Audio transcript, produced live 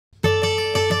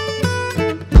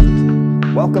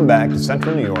Welcome back to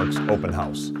Central New York's Open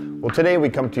House. Well, today we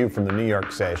come to you from the New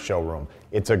York SAS showroom.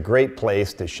 It's a great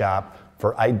place to shop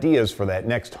for ideas for that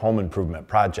next home improvement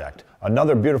project.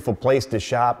 Another beautiful place to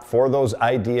shop for those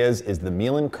ideas is the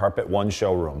Meelan Carpet One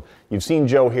showroom. You've seen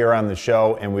Joe here on the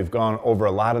show, and we've gone over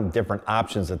a lot of different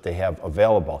options that they have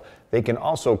available. They can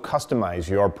also customize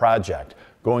your project.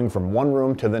 Going from one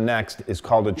room to the next is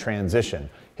called a transition.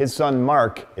 His son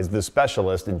Mark is the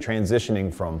specialist in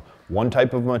transitioning from one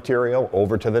type of material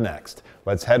over to the next.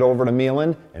 Let's head over to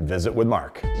Meelan and visit with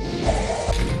Mark.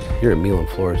 Here at Meelan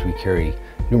Floors, we carry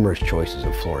numerous choices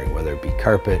of flooring, whether it be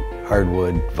carpet,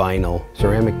 hardwood, vinyl,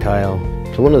 ceramic tile.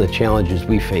 So one of the challenges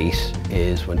we face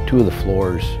is when two of the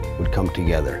floors would come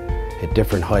together at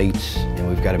different heights, and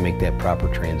we've got to make that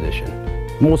proper transition.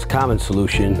 The most common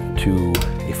solution to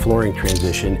a flooring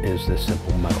transition is this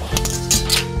simple metal.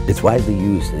 It's widely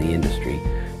used in the industry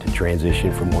to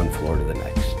transition from one floor to the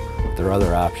next, but there are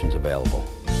other options available.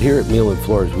 Here at Meelan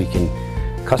Floors, we can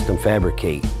custom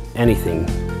fabricate anything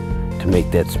to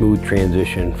make that smooth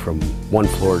transition from one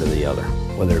floor to the other,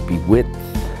 whether it be width,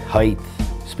 height,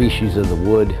 species of the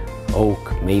wood,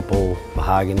 oak, maple,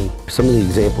 mahogany. Some of the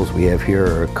examples we have here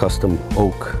are a custom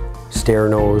oak stair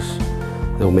nose.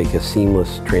 They'll make a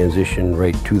seamless transition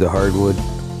right to the hardwood,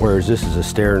 whereas this is a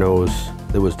stair nose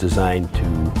that was designed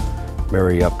to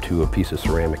marry up to a piece of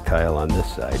ceramic tile on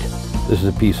this side. This is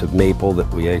a piece of maple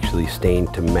that we actually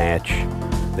stained to match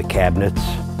the cabinets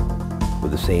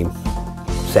with the same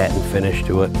satin finish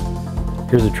to it.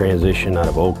 Here's a transition out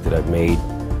of oak that I've made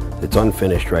that's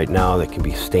unfinished right now that can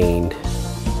be stained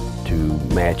to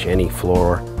match any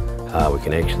floor. We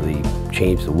can actually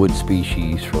change the wood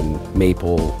species from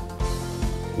maple,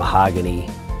 mahogany,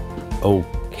 oak,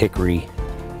 hickory,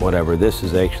 whatever. This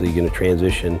is actually going to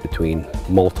transition between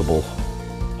multiple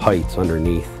heights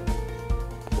underneath.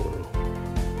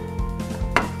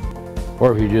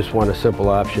 Or if you just want a simple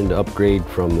option to upgrade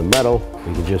from the metal,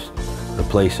 you can just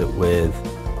replace it with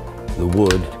the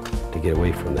wood to get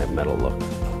away from that metal look.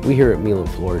 We here at Meelan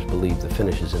Floors believe the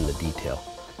finish is in the detail.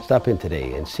 Stop in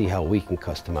today and see how we can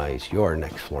customize your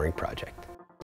next flooring project.